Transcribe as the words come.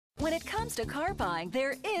When it comes to car buying,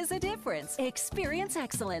 there is a difference. Experience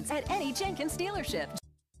excellence at any Jenkins dealership.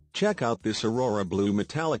 Check out this Aurora Blue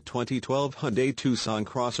Metallic 2012 Hyundai Tucson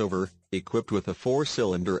crossover, equipped with a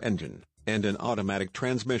 4-cylinder engine and an automatic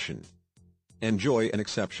transmission. Enjoy an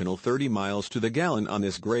exceptional 30 miles to the gallon on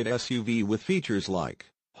this great SUV with features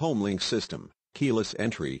like HomeLink system, keyless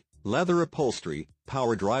entry, leather upholstery,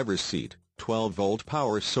 power driver's seat, 12-volt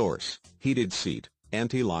power source, heated seat,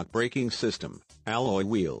 anti-lock braking system, alloy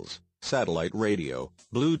wheels, satellite radio,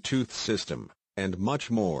 Bluetooth system, and much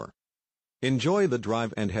more. Enjoy the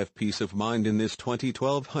drive and have peace of mind in this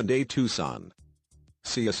 2012 Hyundai Tucson.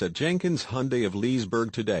 See us at Jenkins Hyundai of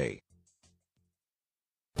Leesburg today.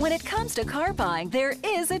 When it comes to car buying, there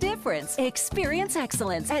is a difference. Experience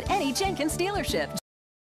excellence at any Jenkins dealership.